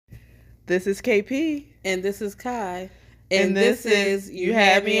This is KP. And this is Kai. And this is You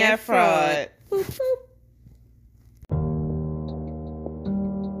Had Me at Fraud. Boop, boop.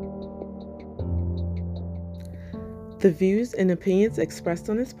 The views and opinions expressed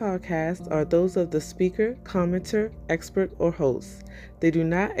on this podcast are those of the speaker, commenter, expert, or host. They do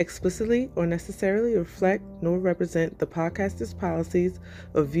not explicitly or necessarily reflect nor represent the podcast's policies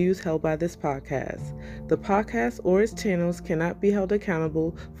or views held by this podcast. The podcast or its channels cannot be held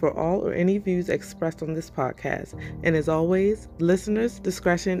accountable for all or any views expressed on this podcast. And as always, listeners'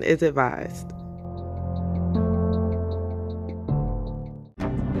 discretion is advised.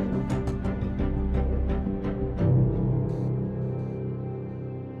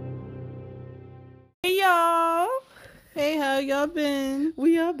 Hey y'all! Hey, how y'all been?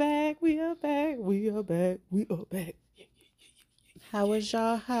 We are back. We are back. We are back. We are back. How was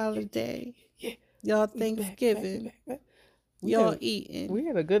y'all holiday? Yeah. Y'all We back, Thanksgiving? back. Y'all eating? We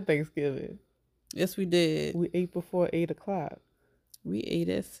had a good Thanksgiving. Yes, we did. We ate before 8 o'clock. We ate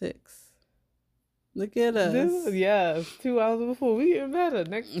at 6. Look at us. Yes, 2 hours before. We getting better.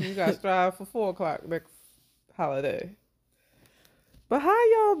 Next, we got to strive for 4 o'clock next holiday. But how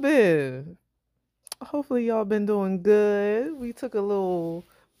y'all been? Hopefully y'all been doing good. We took a little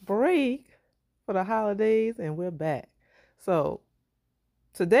break for the holidays and we're back. So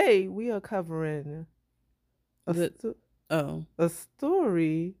today we are covering a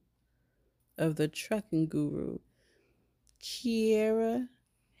story of the trucking guru, Kierra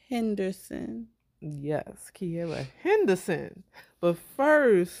Henderson. Yes, Kierra Henderson. But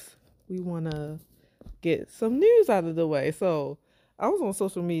first, we want to get some news out of the way. So I was on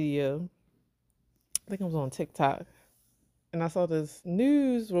social media. I think I was on TikTok. And I saw this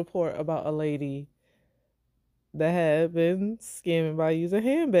news report about a lady that had been scamming by using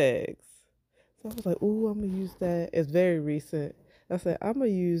handbags. So I was like, ooh, I'm going to use that. It's very recent. I said, I'm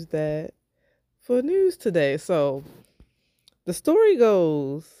going to use that for news today. So the story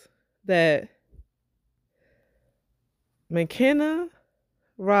goes that McKenna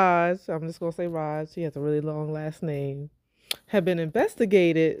Raj, I'm just going to say Raj, she has a really long last name, had been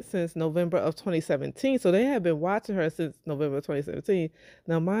investigated since November of 2017. So they have been watching her since November of 2017.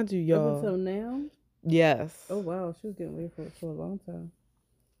 Now, mind you, y'all. Up until now? Yes. Oh, wow. She was getting away for a long time.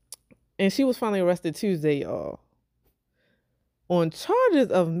 And she was finally arrested Tuesday, y'all, on charges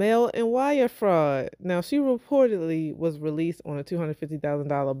of mail and wire fraud. Now, she reportedly was released on a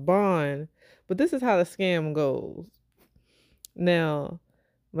 $250,000 bond, but this is how the scam goes. Now,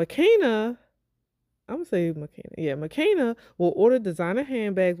 McKenna will order designer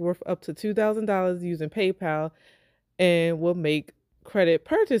handbags worth up to $2,000 using PayPal and will make credit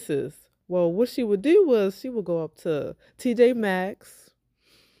purchases. Well, what she would do was she would go up to TJ Maxx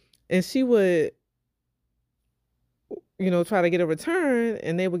and she would, try to get a return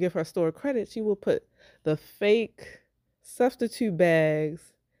and they would give her store credit. She would put the fake substitute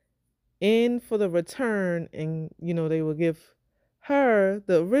bags in for the return and, they would give her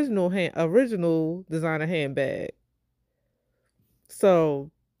the original designer handbag. So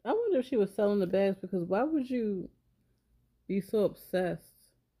I wonder if she was selling the bags, because why would you be so obsessed,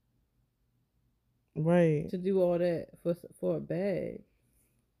 right, to do all that for a bag?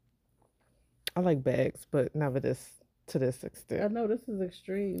 I like bags, but never to this extent. I know this is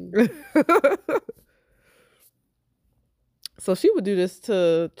extreme. So she would do this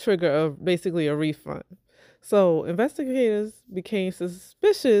to trigger basically a refund. So investigators became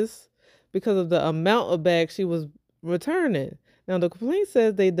suspicious because of the amount of bags she was returning. Now, the complaint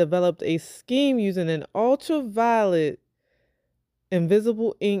says they developed a scheme using an ultraviolet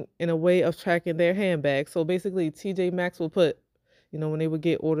invisible ink in a way of tracking their handbags. So basically, TJ Maxx will put, when they would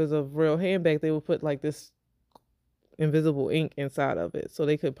get orders of real handbags, they would put like this invisible ink inside of it. So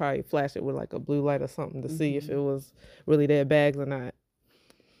they could probably flash it with like a blue light or something to see if it was really their bags or not.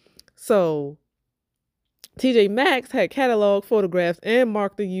 So TJ Maxx had catalog photographs and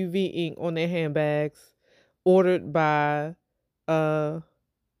marked the UV ink on their handbags ordered by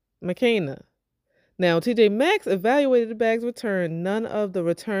McKenna. Now, TJ Maxx evaluated the bags returned. None of the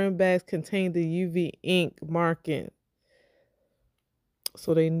return bags contained the UV ink marking.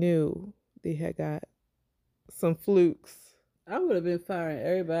 So they knew they had got some flukes. I would have been firing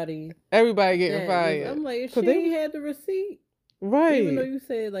everybody. Everybody getting fired. I'm like, if she ain't had the receipt. Right. Even though you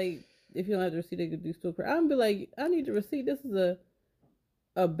said, like, if you don't have the receipt, they could do store credit. I'm be like, I need the receipt. This is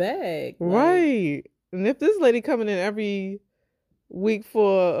a bag. Right. Like, and if this lady coming in every week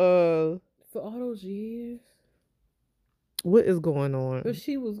for all those years, what is going on? But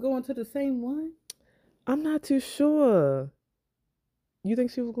she was going to the same one? I'm not too sure. You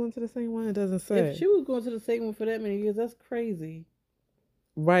think she was going to the same one? It doesn't say. If she was going to the same one for that many years, that's crazy.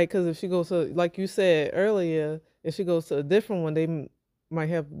 Right, because if she goes to, like you said earlier, if she goes to a different one,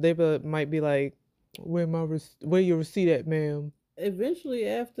 might be like, where your receipt at, ma'am? Eventually,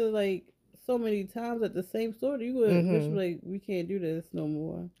 after like so many times at the same store, you would Mm-hmm. eventually like, we can't do this no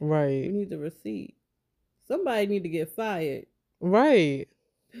more. We Right. need the receipt. Somebody need to get fired. Right.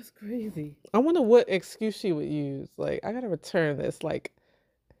 That's crazy. I wonder what excuse she would use. Like, I gotta return this. Like,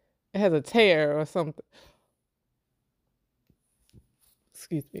 it has a tear or something.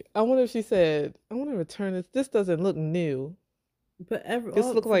 Excuse me. I wonder if she said, I want to return this. This doesn't look new. But every This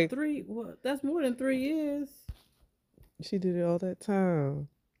all look for like 3, well, that's more than 3 years. she did it all that time.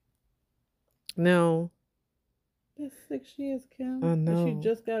 Now, That's 6 years, I Kim, and she know.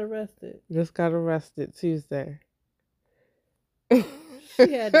 just got arrested. Just got arrested Tuesday.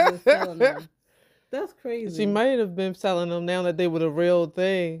 She had to been selling them. That's She crazy. might have been selling them now that they were the real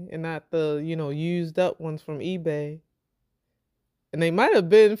thing and not the, used up ones from eBay. And they might have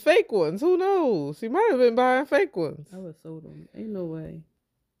been fake ones. Who knows? She might have been buying fake ones. I would sold them. Ain't no way.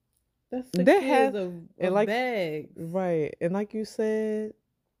 That's six That years has, of, and of like, bags. right. And like you said,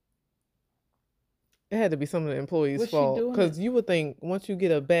 it had to be some of the employees' Was she fault. doing it? Because you would think once you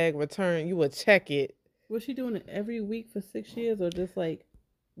get a bag returned, you would check it. Was she doing it every week for 6 years, or just like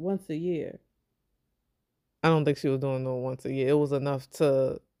once a year? I don't think she was doing no once a year. It was enough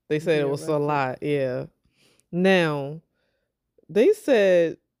to, they said Get it was a arrested. lot. Yeah. Now, they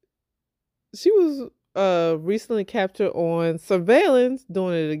said she was recently captured on surveillance,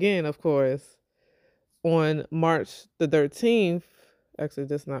 doing it again, of course, on March the 13th. Actually,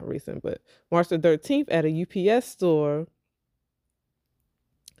 that's not recent, but March the 13th at a UPS store.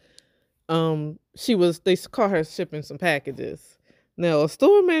 They caught her shipping some packages. Now, a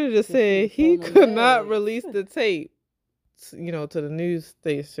store manager So she said was he selling them could not bags. release the tape, to the news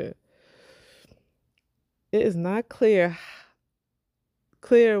station. It is not clear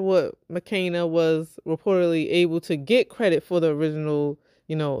what McKenna was reportedly able to get credit for the original,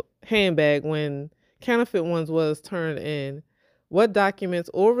 handbag when counterfeit ones was turned in. What documents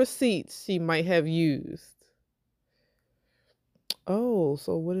or receipts she might have used. Oh,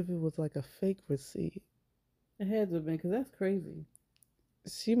 so what if it was like a fake receipt? It had to have been, because that's crazy.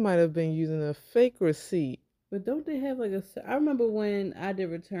 She might have been using a fake receipt. But don't they have like a? I remember when I did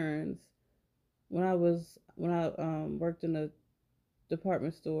returns when I worked in a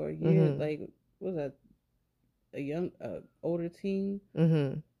department store years, Mm-hmm. like, what was that, a young older teen?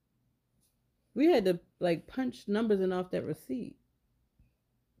 Mm-hmm. We had to like punch numbers in off that receipt.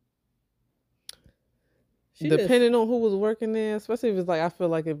 She just Depending on who was working there, especially if it's like, I feel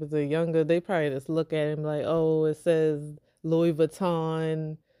like if it's a younger, they probably just look at him like, oh, it says Louis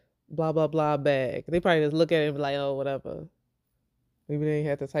Vuitton, blah blah blah bag. They probably just look at him like, oh, whatever. Maybe they ain't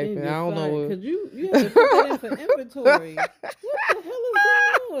had to she type didn't in. I get don't fired know. because you have to put that in for inventory. What the hell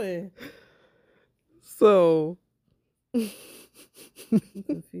is going on? So I'm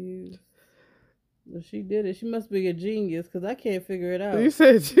confused. But she did it. She must be a genius because I can't figure it you out.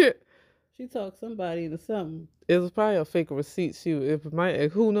 said She talked somebody into something. it was probably a fake receipt. If it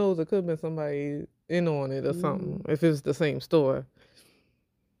might, who knows? It could have been somebody in on it or Mm-hmm. something. If it's the same store.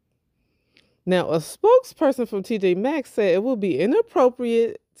 Now, a spokesperson from TJ Maxx said it would be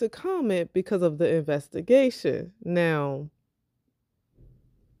inappropriate to comment because of the investigation. Now,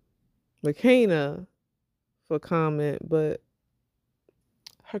 McKenna for comment, but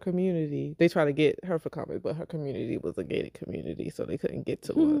her community, they try to get her for comment, but her community was a gated community, so they couldn't get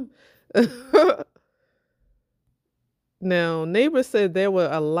to her. Now, neighbors said there were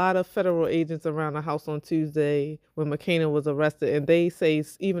a lot of federal agents around the house on Tuesday when McKenna was arrested, and they say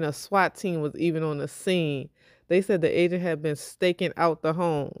even a SWAT team was even on the scene. They said the agent had been staking out the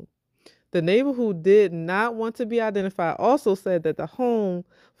home. The neighbor who did not want to be identified also said that the home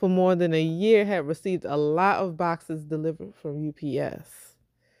for more than a year had received a lot of boxes delivered from UPS.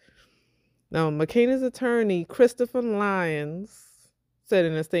 Now, McKenna's attorney, Christopher Lyons, said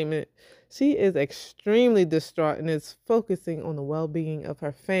in a statement, she is extremely distraught and is focusing on the well-being of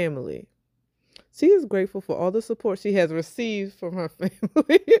her family. She is grateful for all the support she has received from her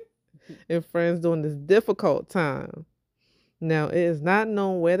family and friends during this difficult time. Now, it is not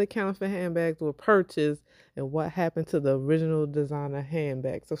known where the counterfeit handbags were purchased and what happened to the original designer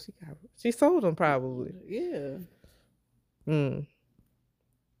handbag. So she sold them probably. Yeah. Hmm.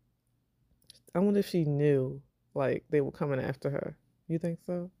 I wonder if she knew, like, they were coming after her. You think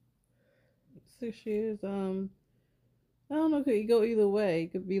so? 6 years. I don't know. Could you go either way?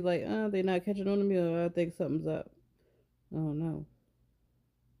 It could be like, they're not catching on to me, or I think something's up. I don't know.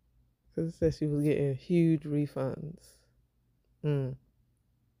 Because it said she was getting huge refunds. Mm.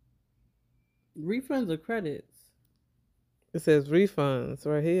 Refunds or credits? It says refunds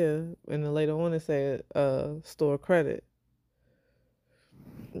right here, and then later on it said store credit.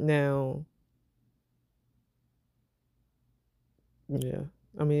 Now, yeah,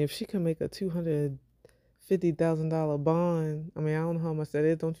 I mean, if she can make a $250,000 bond, I mean, I don't know how much that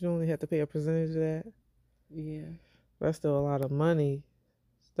is. Don't you only have to pay a percentage of that? Yeah. That's still a lot of money.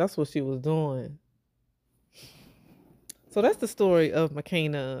 That's what she was doing. So that's the story of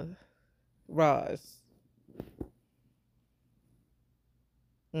McKenna Ross.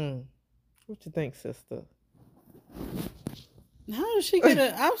 What you think, sister? How did she get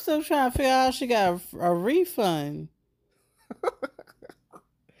a? I'm still trying to figure out how she got a refund.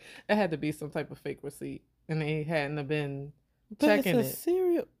 It had to be some type of fake receipt, and they hadn't have bin But checking it's a it.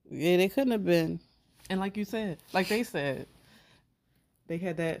 cereal. Yeah, they couldn't have been. And like you said, like they said, they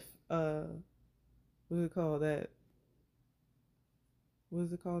had that. What is it called? That. What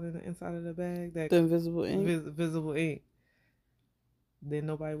is it called in the inside of the bag? That The invisible ink. Visible ink. Then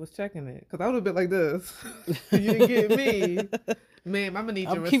nobody was checking it, because I would have been like this. You didn't get me, ma'am. I'm gonna need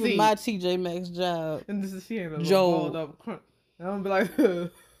your receipt. I'm keeping my TJ Maxx job. And this is she ain't a Joel. balled up. I'm gonna be like.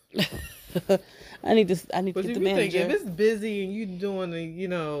 I need to But get if the you think manager. if it's busy and you doing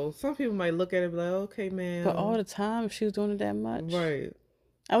the, some people might look at it and be like, okay, man. But all the time, if she was doing it that much, right?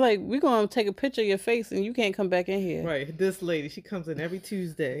 I'm like, we're gonna take a picture of your face and you can't come back in here. Right. This lady, she comes in every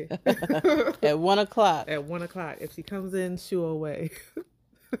Tuesday at 1 o'clock. At 1 o'clock, if she comes in, shoo away.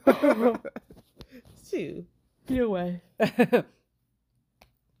 Shoo. Your way.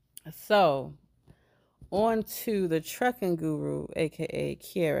 So, on to the trucking guru, aka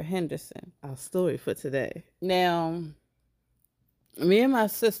Kierra Henderson. Our story for today. Now, me and my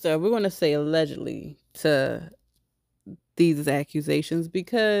sister, we're going to say allegedly to these accusations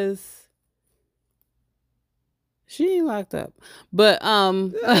because she ain't locked up. But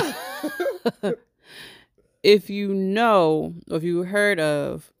if you know, or if you heard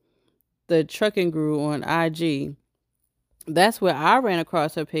of the trucking guru on IG, that's where I ran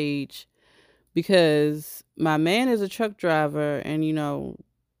across her page because my man is a truck driver and, he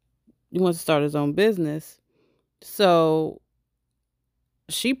wants to start his own business. So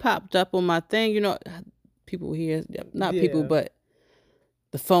she popped up on my thing, people hear, not people, but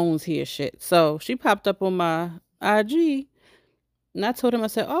the phones hear shit. So she popped up on my IG and I told him, I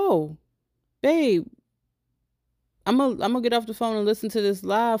said, oh, babe, I'm gonna get off the phone and listen to this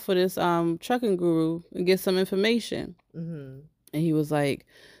live for this trucking guru and get some information. Mm-hmm. And he was like,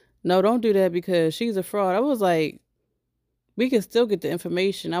 no, don't do that because she's a fraud. I was like, we can still get the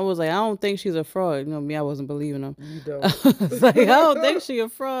information. I was like, I don't think she's a fraud. You know me, I wasn't believing him. You don't. I was like, I don't think she's a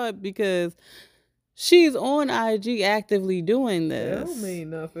fraud because she's on IG actively doing this. That don't mean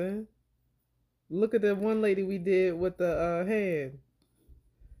nothing. Look at the one lady we did with the hand.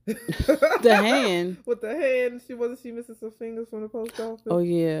 The hand? With the hand, she missing some fingers from the post office? Oh,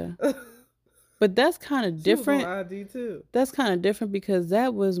 yeah. But that's kind of different. She was on ID too. That's kind of different because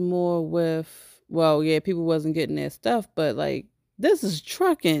that was more with, well, yeah, people wasn't getting their stuff, but like, this is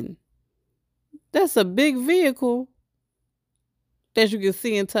trucking. That's a big vehicle that you can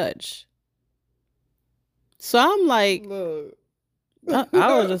see and touch. So I'm like, look.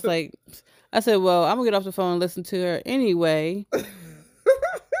 I was just like, I said, well, I'm going to get off the phone and listen to her anyway.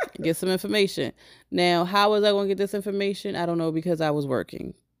 Get some information. Now, how was I going to get this information? I don't know because I was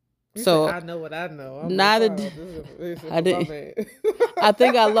working. So I know what I know. I didn't. I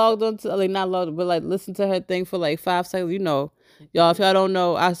think I logged on to, like, not logged, but like listened to her thing for like 5 seconds. Y'all, if y'all don't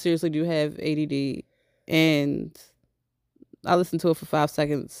know, I seriously do have ADD, and I listened to it for 5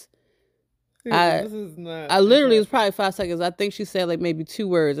 seconds. Yeah, this is not. I literally, it was probably 5 seconds. I think she said like maybe 2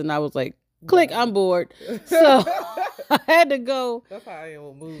 words, and I was like, click, I'm bored. So I had to go. That's how I am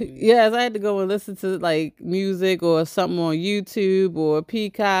with movies. Yes, I had to go and listen to like music or something on YouTube or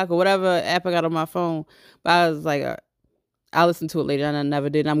Peacock or whatever app I got on my phone. But I was like, I'll listen to it later, and I never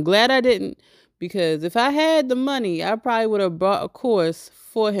did. I'm glad I didn't, because if I had the money, I probably would have bought a course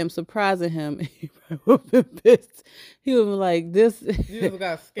for him, surprising him. He would have been pissed. He would be like, this. You just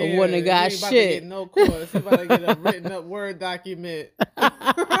got scared. One that got shit. About to get no course. You about to get a written up Word document.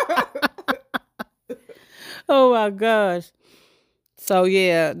 Oh my gosh. So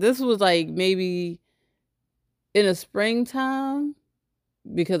yeah, this was like maybe in the springtime,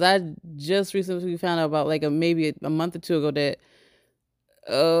 because I just recently found out about like maybe a month or 2 ago that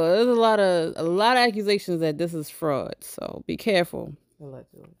there's a lot of accusations that this is fraud. So be careful.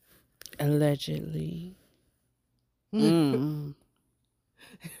 Allegedly.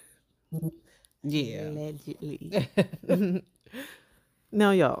 Yeah. Allegedly.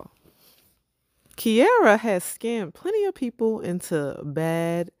 Now, y'all, Kierra has scammed plenty of people into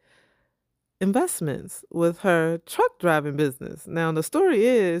bad investments with her truck driving business. Now, the story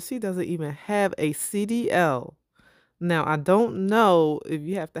is she doesn't even have a CDL. Now, I don't know if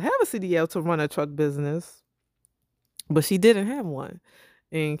you have to have a CDL to run a truck business, but she didn't have one.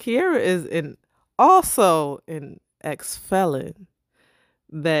 And Kierra is also an ex-felon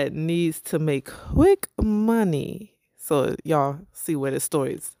that needs to make quick money. So y'all see where the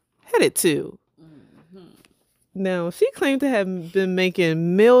story's headed to. Mm-hmm. Now, she claimed to have been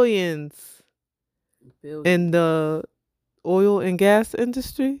making millions in the oil and gas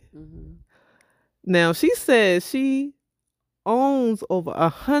industry. Mm-hmm. Now, she says she owns over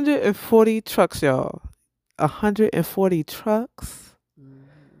 140 trucks, y'all. 140 trucks. Mm-hmm.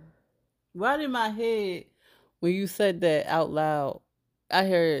 Right in my head, when you said that out loud, I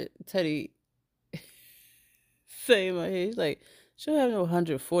heard Teddy say in my head, he's like, she'll have no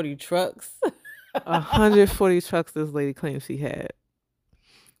 140 trucks. 140 trucks this lady claims she had.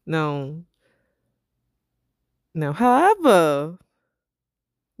 Now, however,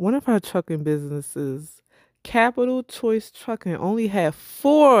 one of her trucking businesses, Capital Choice Trucking, only had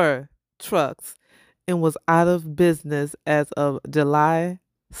 4 trucks and was out of business as of July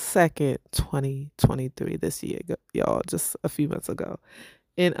 2nd, 2023, this year, y'all, just a few months ago.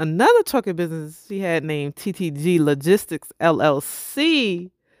 In another trucking business she had named TTG Logistics LLC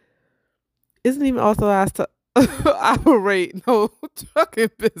isn't even authorized to operate no trucking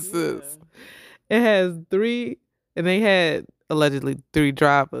business. Yeah. It has 3, and they had allegedly 3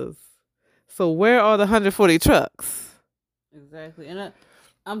 drivers. So where are the 140 trucks? Exactly. And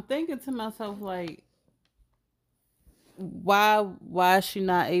I'm thinking to myself, like, why is she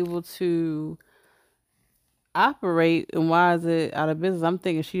not able to operate, and why is it out of business? I'm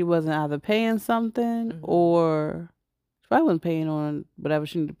thinking she wasn't either paying something, or she probably wasn't paying on whatever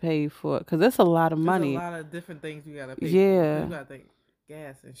she needed to pay for, because that's a lot of money. There's a lot of different things you gotta pay. Yeah. For. You gotta think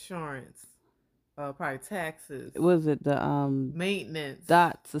gas, insurance, probably taxes. Was it the maintenance,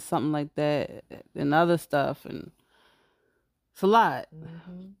 dots or something like that, and other stuff, and it's a lot.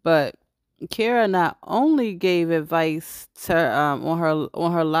 Mm-hmm. But Kierra not only gave advice to on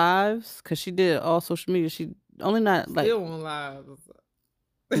her lives, because she did all social media. She only not still like on lives.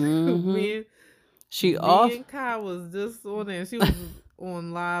 Mm-hmm. Me and Kai was just on there. She was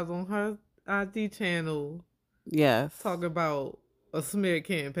on lives on her ID channel. Yes, talking about a smear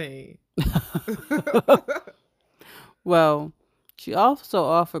campaign. Well, she also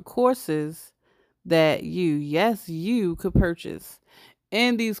offered courses that you could purchase.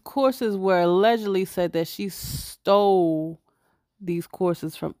 And these courses were allegedly said that she stole these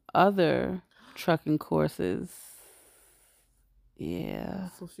courses from other trucking courses. Yeah.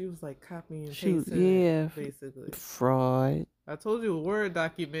 So she was like copying and pasting. Basically. Fraud. I told you a Word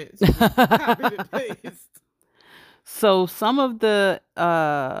document. She just copied and paste. So some of the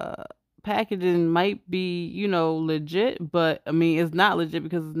packaging might be, legit, but I mean, it's not legit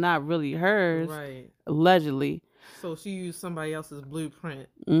because it's not really hers. Right. Allegedly. So she used somebody else's blueprint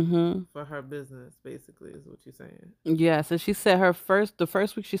for her business, basically, is what you're saying. Yeah. So she said the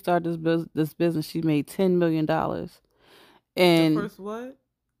first week she started this business, she made $10 million. And the first what?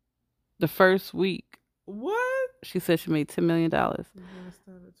 The first week. What? She said she made $10 million. You're gonna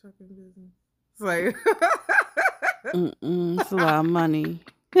start a trucking business. It's like it's a lot of money.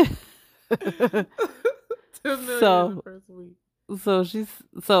 $10 million the first week.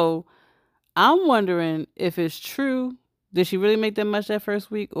 So I'm wondering if it's true. Did she really make that much that first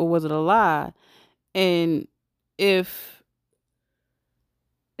week, or was it a lie? And if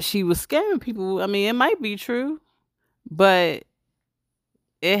she was scamming people, I mean, it might be true, but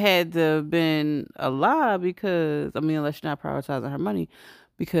it had to have been a lie, because, I mean, unless she's not prioritizing her money,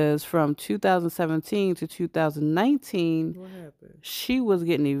 because from 2017 to 2019, what happened? She was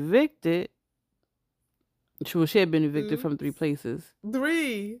getting evicted. She had been evicted from 3 places.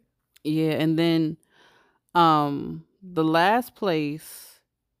 3? Yeah, and then the last place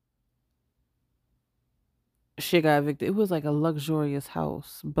she got evicted, it was like a luxurious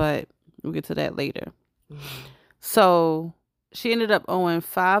house, but we'll get to that later. Mm-hmm. So she ended up owing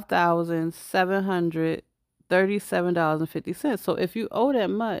 $5,737.50. So if you owe that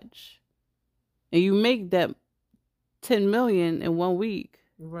much and you make that $10 million in 1 week,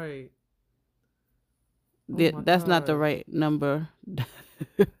 right? That's not the right number.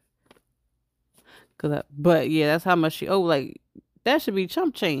 But yeah, that's how much she owed. Like, that should be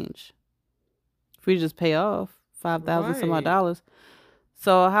chump change if we just pay off $5,000 some odd dollars.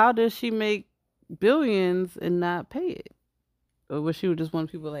 So how does she make billions and not pay it? Or was she just one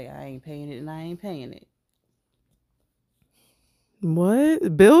of people like, I ain't paying it and I ain't paying it?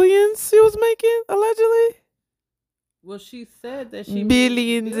 What? Billions she was making, allegedly? Well, she said that she made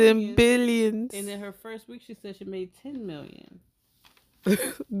Billions and billions, and billions. in her first week, she said she made 10 million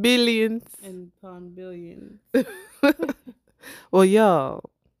Billions. and upon billions. Well, y'all,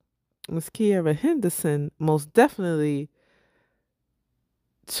 Miss Kierra Henderson most definitely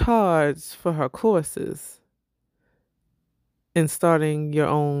charged for her courses in starting your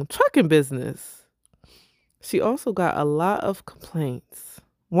own trucking business. She also got a lot of complaints.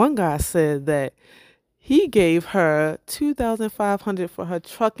 One guy said that he gave her $2,500 for her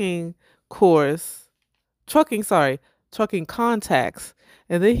trucking course, trucking contacts,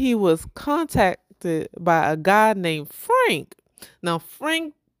 and then he was contacted by a guy named Frank. Now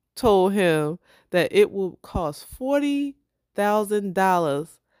Frank told him that it will cost $40,000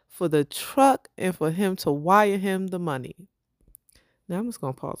 for the truck and for him to wire him the money. Now I'm just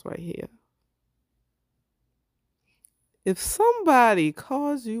gonna pause right here. If somebody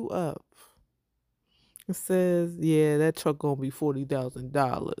calls you up and says, "Yeah, that truck gonna be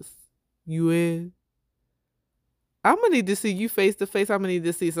 $40,000," you in? I'm gonna need to see you face to face. I'm gonna need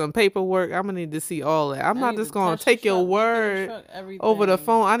to see some paperwork. I'm gonna need to see all that. I'm not just gonna take your word over the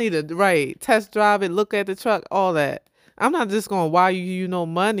phone. I need to test drive it, look at the truck, all that. I'm not just gonna wire you no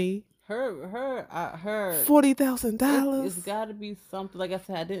money. Her $40,000. It's got to be something. Like I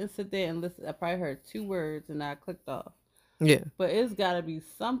said, I didn't sit there and listen. I probably heard 2 words and I clicked off. Yeah. But it's got to be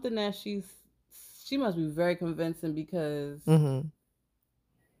something that she must be very convincing because I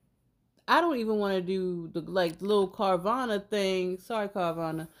don't even want to do the little Carvana thing. Sorry,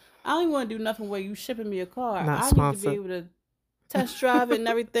 Carvana. I don't even want to do nothing where you shipping me a car. Not I sponsored. need to be able to test drive it and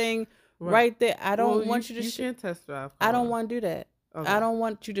everything right there. I don't want you to. You can't test drive. I don't want to do that. Okay. I don't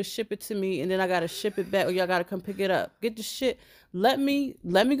want you to ship it to me and then I gotta ship it back or y'all gotta come pick it up. Get the shit. Let me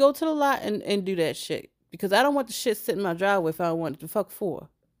go to the lot and do that shit. Because I don't want the shit sitting in my driveway if I don't want it to fuck for.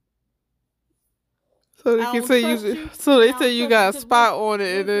 So they say you got a spot on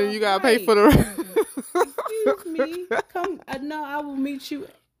it and then you gotta pay for the Excuse me. Come no, I will meet you.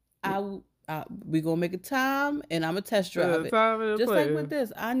 We gonna make a time and I'm gonna test drive it. Just like with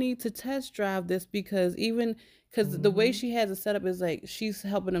this. I need to test drive this because the way she has it set up is like she's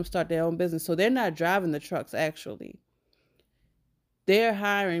helping them start their own business. So they're not driving the trucks actually. They're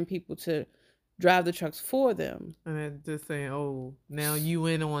hiring people to drive the trucks for them. And they're just saying, "Oh, now you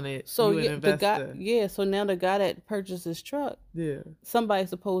in on it." So you an investor. so now the guy that purchased this truck, somebody's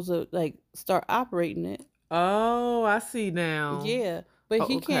supposed to start operating it. Oh, I see now. Yeah. But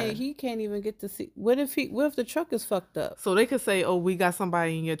he can't even get to see. What if the truck is fucked up? So they could say, "Oh, we got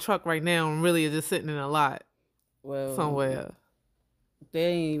somebody in your truck right now," and really it's just sitting in a lot. Well, somewhere. They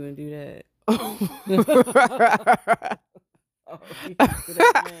ain't even do that.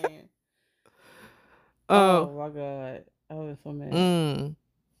 Oh my God. I was so mad.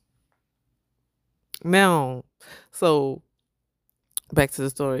 Now, so back to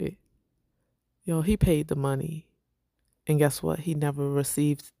the story. Yo, he paid the money. And guess what? He never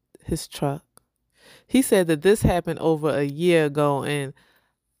received his truck. He said that this happened over a year ago, and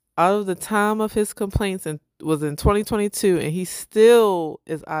out of the time of his complaints was in 2022, and he still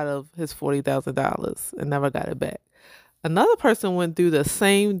is out of his $40,000 and never got it back. Another person went through the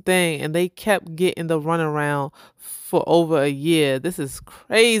same thing, and they kept getting the runaround for over a year. This is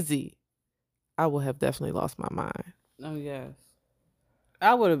crazy. I would have definitely lost my mind. Oh, yes.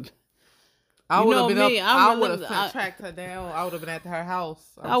 I would have. I would have been up. I would have tracked her down. I would have been at her house.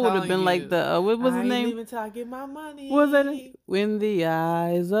 I would have been like the what was his name? I ain't leaving until I get my money. What was that? When the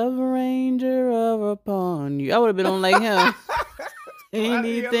eyes of a ranger are upon you. I would have been on like him.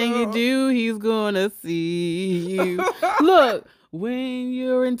 Anything you do, he's gonna see you. Look, when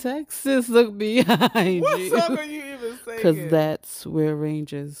you're in Texas, look behind you. What song are you even saying? Because that's where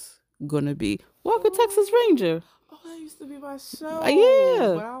Ranger's gonna be. Walk a Texas Ranger. Oh, that used to be my show.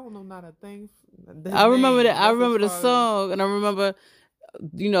 Yeah. But I don't know not a thing. I remember that. I remember the song, and I remember,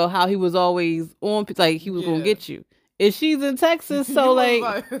 how he was always on, like he was gonna get you. If she's in Texas, so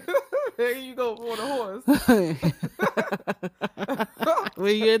like there you go on a horse.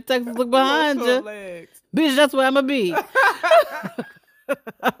 When you're in Texas, look behind you, bitch. That's where I'm gonna be.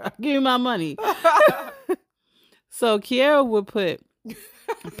 Give me my money. So Kierra would put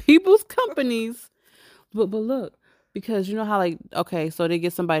people's companies, but look. Because you know how so they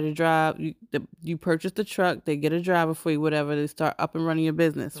get somebody to drive. You purchase the truck, they get a driver for you, whatever. They start up and running your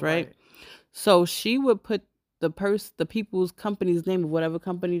business, right? So she would put the people's company's name of whatever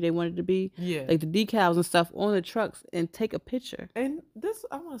company they wanted to be, like the decals and stuff on the trucks, and take a picture. And this,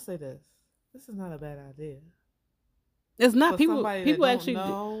 I want to say this is not a bad idea. It's not. People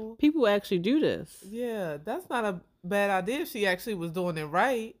actually do this. Yeah, that's not a bad idea if she actually was doing it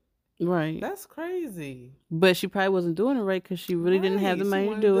right. Right. That's crazy. But she probably wasn't doing it right because she really didn't have the Right. She money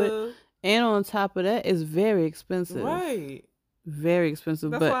to wanted do it. to. And on top of that, it's very expensive. Right. Very expensive.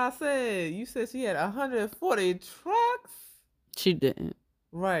 That's But why I said, you said she had 140 trucks. she didn't.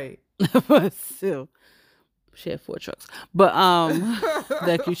 Right. But still, she had 4 trucks. But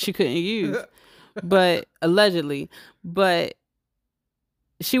that she couldn't use. But allegedly. But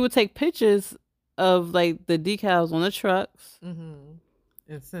she would take pictures of like the decals on the trucks.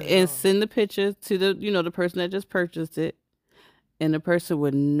 And send the picture to the person that just purchased it, and the person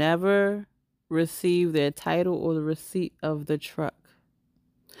would never receive their title or the receipt of the truck.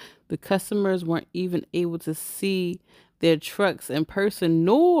 The customers weren't even able to see their trucks in person,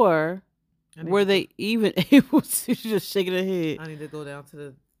 nor were they even able to just shaking their head. I need to go down to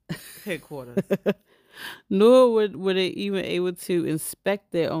the headquarters. Nor were they even able to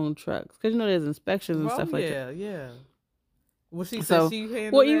inspect their own trucks, because there's inspections and stuff like that. Yeah. Well, she said she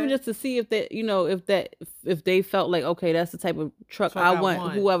handled well, even just to see if that, if they felt like, okay, that's the type of truck I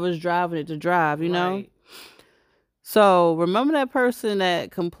want whoever's driving it to drive, know. So remember that person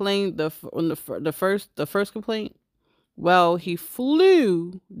that complained on the first complaint? Well, he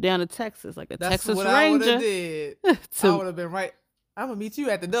flew down to Texas like That's Texas what Ranger. I did. I would have been right. I'm gonna meet you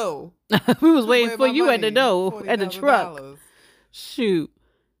at the door. We was waiting for you at the door at the truck. Shoot.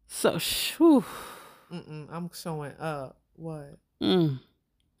 So, shoo. I'm showing up. What?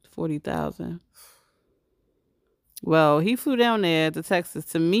 40,000. Well, he flew down there to Texas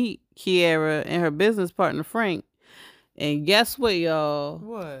to meet Kierra and her business partner Frank. And guess what, y'all?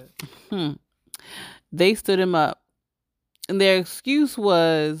 What? They stood him up. And their excuse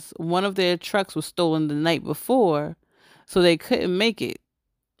was one of their trucks was stolen the night before, so they couldn't make it.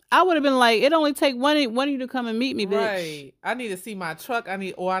 I would have been like, it only take one of you to come and meet me, bitch. Right. I need to see my truck. I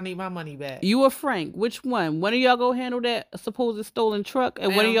need my money back. You or Frank? Which one? One of y'all go handle that supposed stolen truck,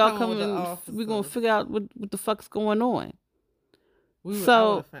 and one of y'all come and we gonna figure out what the fuck's going on. I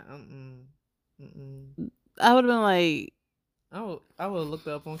would have been like, I would have looked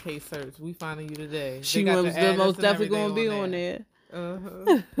up on case search. We finding you today. She was most definitely gonna be on there.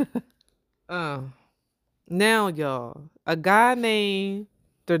 Now, y'all, a guy named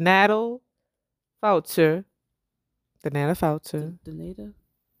Donato Foucher. Donato.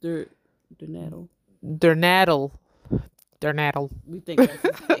 We think that's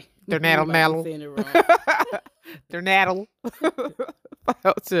his name. Donato. Saying it wrong. Donato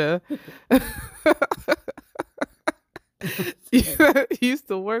Foucher. He used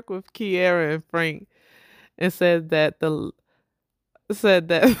to work with Kierra and Frank, and said that the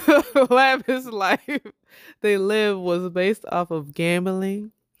lavish life they lived was based off of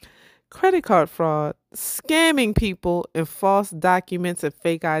gambling, credit card fraud, scamming people, and false documents and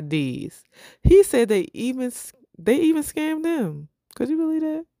fake IDs. He said they even scammed them. Could you believe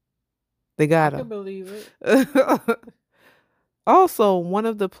that? They got him. I can believe it. Also, one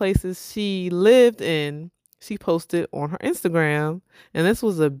of the places she lived in, she posted on her Instagram, and this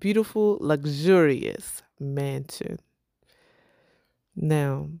was a beautiful, luxurious mansion.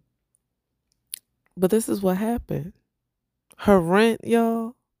 Now, but this is what happened. Her rent,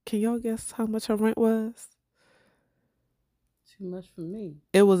 y'all, can y'all guess how much her rent was? Too much for me.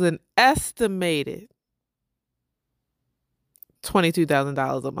 It was an estimated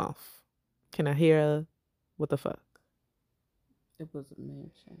 $22,000 a month. Can I hear what the fuck? It was a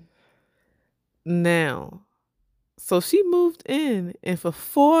mansion. Now, so she moved in, and for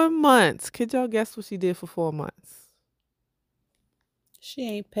 4 months, could y'all guess what she did for 4 months? She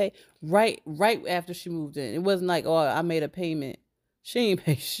ain't pay right after she moved in. It wasn't like, oh, I made a payment. She ain't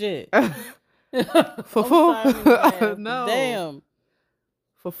pay shit. For 4 no. Damn.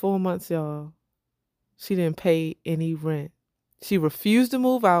 For 4 months, y'all, she didn't pay any rent. She refused to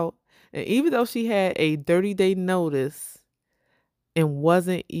move out, and even though she had a 30-day notice and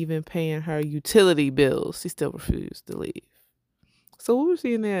wasn't even paying her utility bills, she still refused to leave. So what was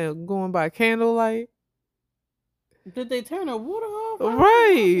she in there going by candlelight? Did they turn her water off?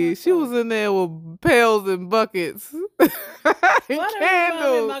 Right. She was in there with pails and buckets. And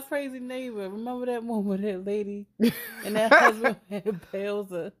candles. My crazy neighbor. Remember that one with that lady and that husband had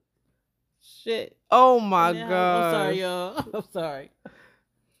pails of shit? Oh my God. I'm sorry, y'all. I'm sorry.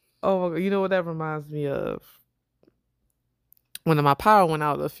 Oh my God. You know what that reminds me of? When my power went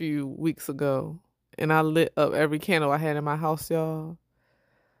out a few weeks ago, and I lit up every candle I had in my house, y'all.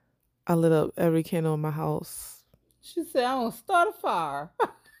 I lit up every candle in my house. She said, I'm going to start a fire.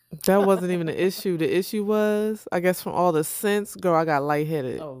 That wasn't even the issue. The issue was, I guess from all the scents, girl, I got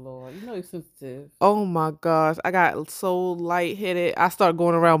lightheaded. Oh, Lord. You know you're sensitive. Oh, my gosh. I got so lightheaded. I started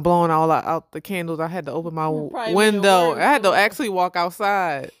going around blowing out the candles. I had to open my window. I had to actually walk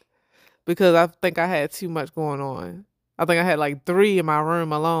outside. because I think I had too much going on. I think I had like 3 in my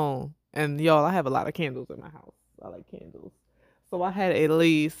room alone. And y'all, I have a lot of candles in my house. I like candles. So I had at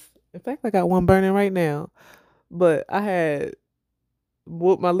least, in fact, I got one burning right now. But I had,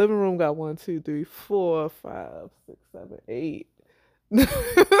 my living room got 1, 2, 3, 4, 5, 6, 7, 8.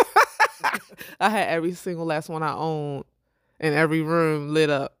 I had every single last one I owned in every room lit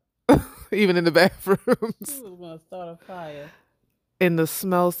up, even in the bathrooms. You was gonna start a fire. And the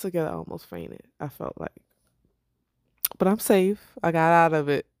smells together, I almost fainted. I felt like, but I'm safe. I got out of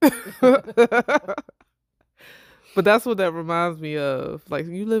it. But that's what that reminds me of. Like,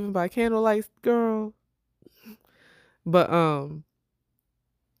 you living by candlelight, girl. But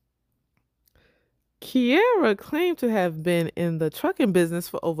Kierra claimed to have been in the trucking business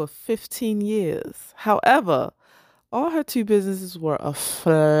for over 15 years. However, all her 2 businesses were a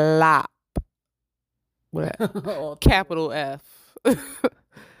flop. With a capital F.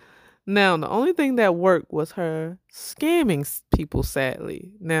 Now, the only thing that worked was her scamming people,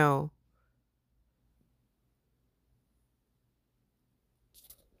 sadly. Now,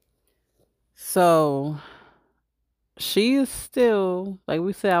 so she is still, like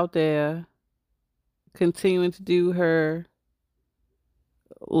we said, out there continuing to do her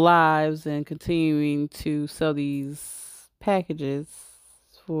lives and continuing to sell these packages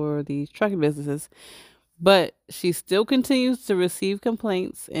for these trucking businesses. But she still continues to receive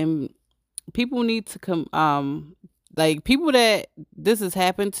complaints, and people need to come like people that this has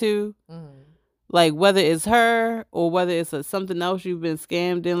happened to, like whether it's her or whether it's something else you've been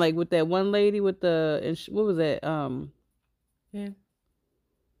scammed in, like with that one lady with the what was that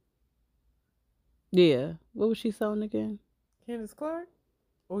yeah, what was she selling again? Candace Clark?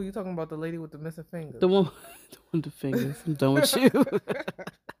 Or you talking about the lady with the missing fingers? The one with the fingers. I'm done with you.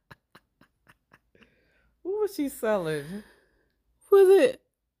 What was she selling? Was it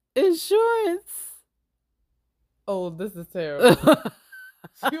insurance? Oh, this is terrible.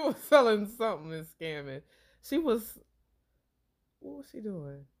 She was selling something and scamming. What was she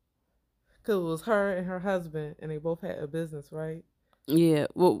doing? Because it was her and her husband, and they both had a business, right? Yeah.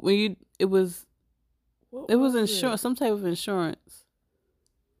 Well, it was insurance, some type of insurance.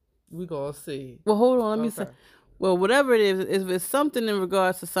 We gonna see. Well, hold on. Let me say. Well, whatever it is, if it's something in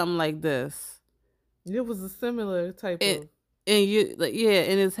regards to something like this, it was a similar type of. And you like, yeah,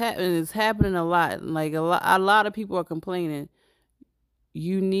 and it's happening a lot. Like a lot of people are complaining.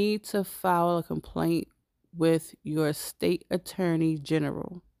 You need to file a complaint with your state attorney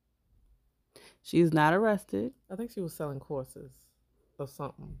general. She's not arrested. I think she was selling courses or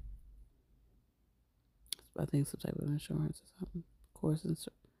something. I think some type of insurance or something. Courses,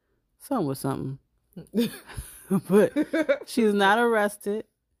 something with something. But she's not arrested,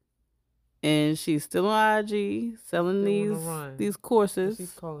 and she's still on IG selling these courses.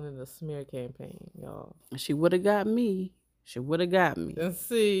 She's calling it a smear campaign, y'all. She would have got me. She would have got me. And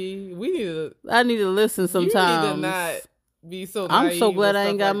see, I need to listen sometimes. You need to not be so naive. I'm so glad I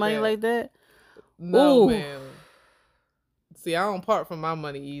ain't got money like that. No, man. See, I don't part from my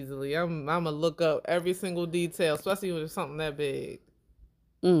money easily. I'm gonna look up every single detail, especially when it's something that big.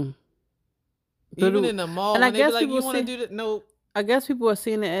 Even in the mall, and I guess people you want to do that. Nope. I guess people are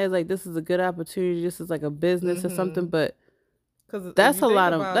seeing it as like this is a good opportunity. This is like a business or something, but that's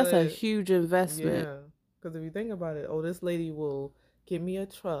a huge investment. Yeah, because if you think about it, this lady will give me a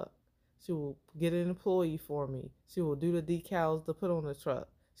truck. She will get an employee for me. She will do the decals to put on the truck.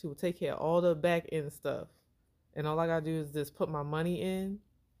 She will take care of all the back end stuff. And all I gotta do is just put my money in.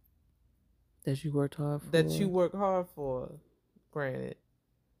 That you worked hard for. That you work hard for. Granted.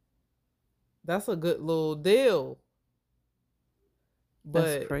 That's a good little deal. But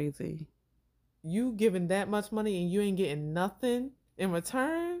that's crazy. You giving that much money and you ain't getting nothing in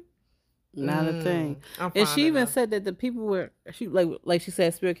return? Not a thing. And she even said that the people were like she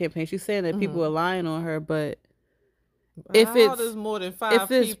said spirit campaign. She's saying that people are lying on her, but if it's more than 5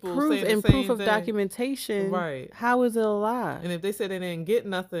 people proof and proof of documentation, right? How is it a lie? And if they said they didn't get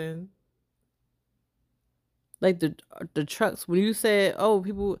nothing, like the trucks, when you said, oh,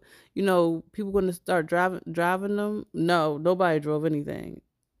 people going to start driving them. No, nobody drove anything.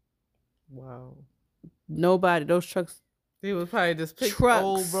 Wow. Nobody. Those trucks. They was probably just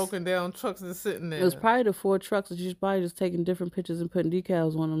old broken down trucks just sitting there. It was probably the 4 trucks that she's probably just taking different pictures and putting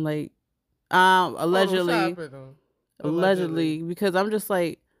decals on them, like allegedly, because I'm just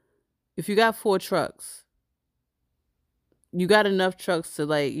like, if you got 4 trucks, you got enough trucks to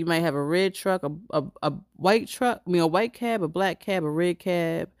like you might have a red truck, a white truck, a white cab, a black cab, a red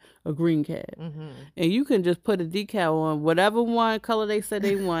cab, a green cab. And you can just put a decal on whatever one color they said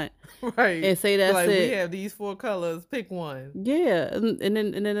they want. Right. And say that's like, it. We have these 4 colors, pick one. Yeah, and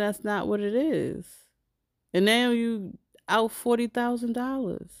then that's not what it is. And now you out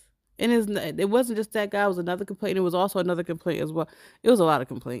 $40,000. And it wasn't just that guy, it was another complaint. It was also another complaint as well. It was a lot of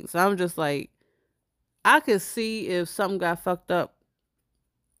complaints. So I'm just like, I could see if something got fucked up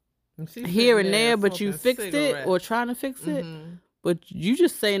here and there, but you fixed it or trying to fix it. But you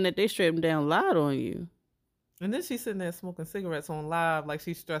just saying that they straight them down lied on you. And then she's sitting there smoking cigarettes on live like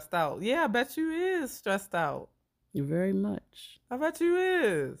she's stressed out. Yeah, I bet you is stressed out. You very much. I bet you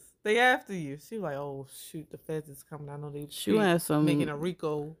is. They after you. She like, oh shoot, the feds is coming. I know they making a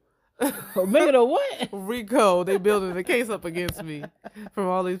RICO. Making a what? RICO. They building the case up against me from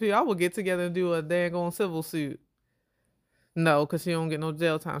all these people. I will get together and do a daggone civil suit. No, because she don't get no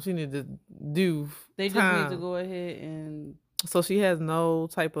jail time. She need to do They just time. need to go ahead and... So she has no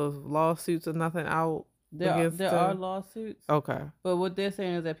type of lawsuits or nothing out against there are lawsuits. Okay. But what they're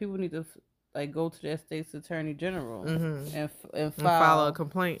saying is that people need to like go to their state's attorney general and file a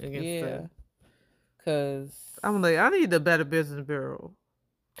complaint against them. Because I'm like, I need the Better Business Bureau.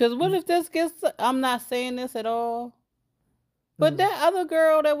 Because what if this gets... I'm not saying this at all. But that other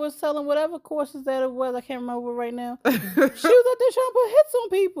girl that was selling whatever courses that it was, I can't remember right now. She was out there trying to put hits on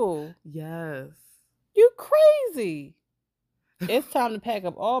people. Yes. You crazy. It's time to pack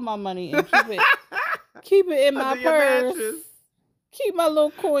up all my money and keep it in my purse. Keep my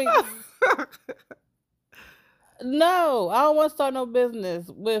little coins. No, I don't want to start no business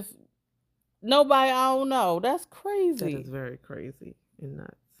with nobody I don't know. That's crazy. That is very crazy and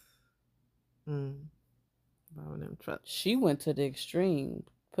nuts. Buying them trucks. She went to the extreme,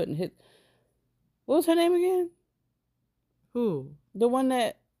 putting hit. What was her name again? Who? The one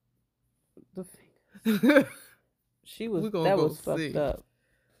that she was. That was fucked up.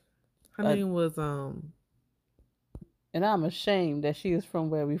 Her name was And I'm ashamed that she is from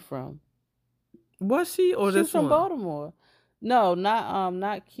where we from. Was she or She's from Baltimore? No, not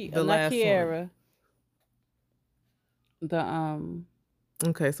Kierra.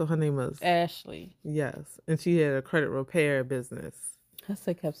 Okay, so her name was Ashley. Yes, and she had a credit repair business. I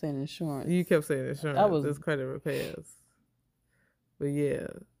kept saying insurance. You kept saying insurance. It's credit repairs. But yeah,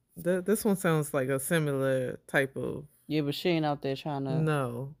 this one sounds like a similar type of. Yeah, but she ain't out there trying to.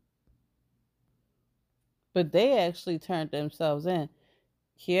 No. But they actually turned themselves in.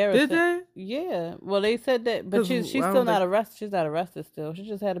 Kierra Did they? Yeah. Well, they said that, but she's still not arrested. She's not arrested still. She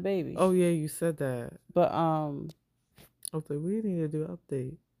just had a baby. Oh yeah, you said that. But Okay, we need to do an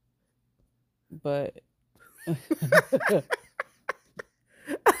update. But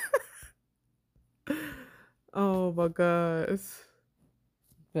oh my gosh.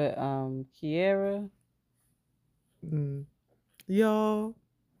 But Kierra. Y'all,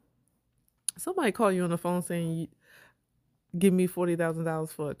 somebody call you on the phone saying, give me $40,000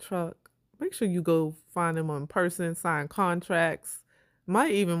 for a truck. Make sure you go find them in person, sign contracts.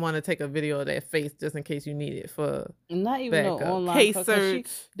 Might even want to take a video of that face just in case you need it for not even no online case search.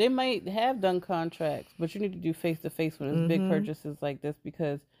 They might have done contracts, but you need to do face to face when it's big purchases like this,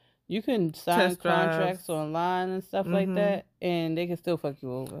 because you can sign contracts online and stuff like that, and they can still fuck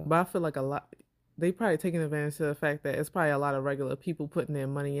you over. But I feel like a lot, they probably taking advantage of the fact that it's probably a lot of regular people putting their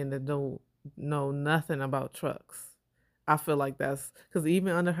money in that don't know nothing about trucks. I feel like that's because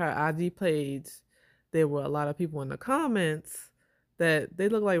even under her IG page, there were a lot of people in the comments that they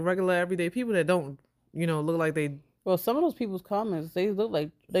look like regular everyday people that don't, look like they. Well, some of those people's comments,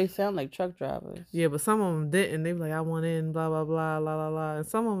 they sound like truck drivers. Yeah, but some of them didn't. They were like, I want in, blah, blah, blah, la, la, la. And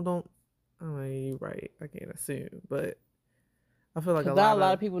some of them don't. I mean, you're right. I can't assume. But I feel like a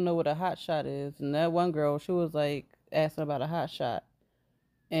lot of people know what a hot shot is. And that one girl, she was like asking about a hot shot.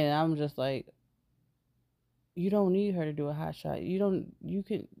 And I'm just like, you don't need her to do a hot shot. You don't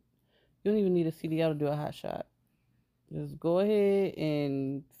even need a CDL to do a hot shot. Just go ahead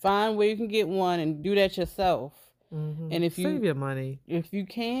and find where you can get one and do that yourself. And if you save your money, if you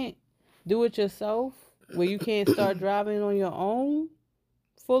can't do it yourself, where you can't start driving on your own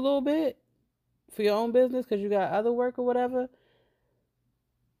for a little bit for your own business because you got other work or whatever.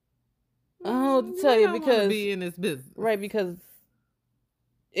 I don't know what to tell you, because be in this business, right? Because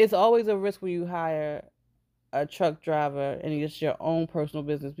it's always a risk when you hire a truck driver and it's your own personal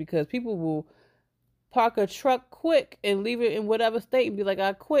business, because people will park a truck quick and leave it in whatever state and be like,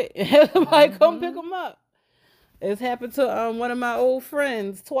 I quit. And have somebody come pick them up. It's happened to one of my old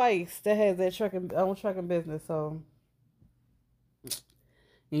friends twice that has that own trucking business. So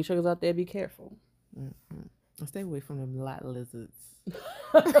any truckers out there, be careful. Stay away from them lot lizards.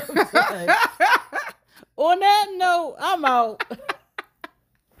 On that note, I'm out.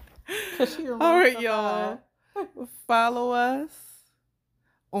 All right, y'all. Follow us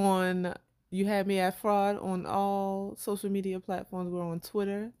on You Had Me at Fraud on all social media platforms. We're on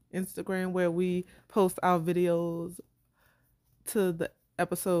Twitter, Instagram, where we post our videos to the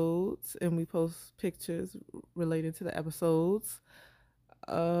episodes and we post pictures related to the episodes.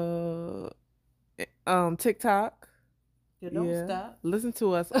 TikTok. Don't stop. Listen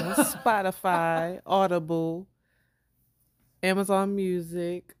to us on Spotify, Audible, Amazon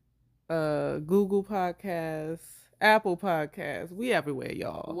Music, Google Podcasts, Apple Podcasts. We everywhere,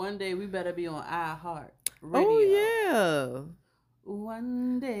 y'all. One day we better be on iHeart Radio. Oh yeah.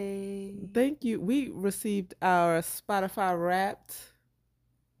 One day. Thank you. We received our Spotify Wrapped.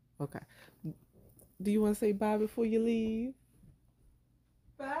 Okay. Do you want to say bye before you leave?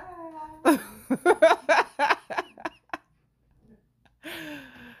 Bye.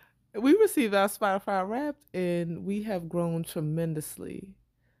 We received our Spotify Wrapped, and we have grown tremendously.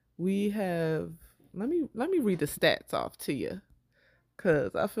 We have. Let me read the stats off to you,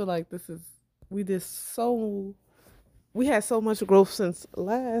 cause I feel like we had so much growth since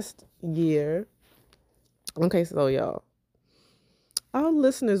last year. Okay, so y'all, our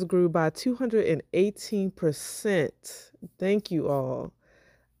listeners grew by 218%. Thank you all.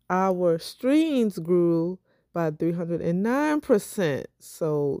 Our streams grew by 309%.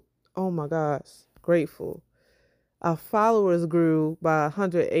 So, oh my gosh, grateful. Our followers grew by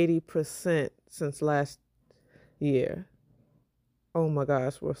 180% since last year. Oh my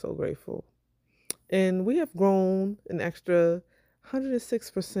gosh, we're so grateful. And we have grown an extra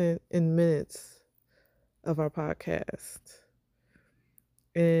 106% in minutes of our podcast.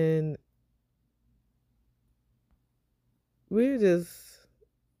 And we're just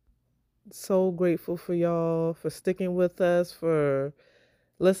so grateful for y'all for sticking with us, for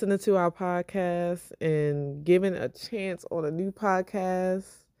listening to our podcast and giving a chance on a new podcast.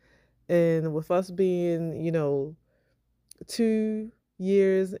 And with us being, 2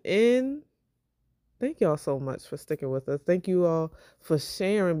 years in, thank y'all so much for sticking with us. Thank you all for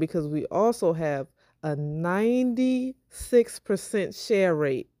sharing, because we also have a 96% share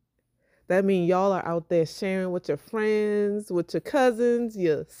rate. That means y'all are out there sharing with your friends, with your cousins,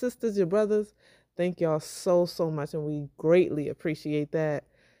 your sisters, your brothers. Thank y'all so, so much, and we greatly appreciate that.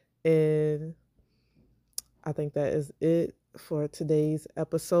 And I think that is it for today's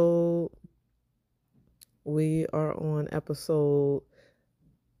episode. We are on episode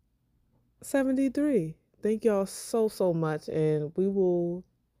 73. Thank y'all so, so much, and we will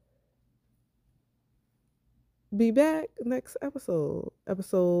be back next episode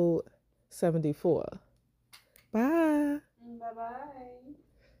 74. Bye. Bye-bye.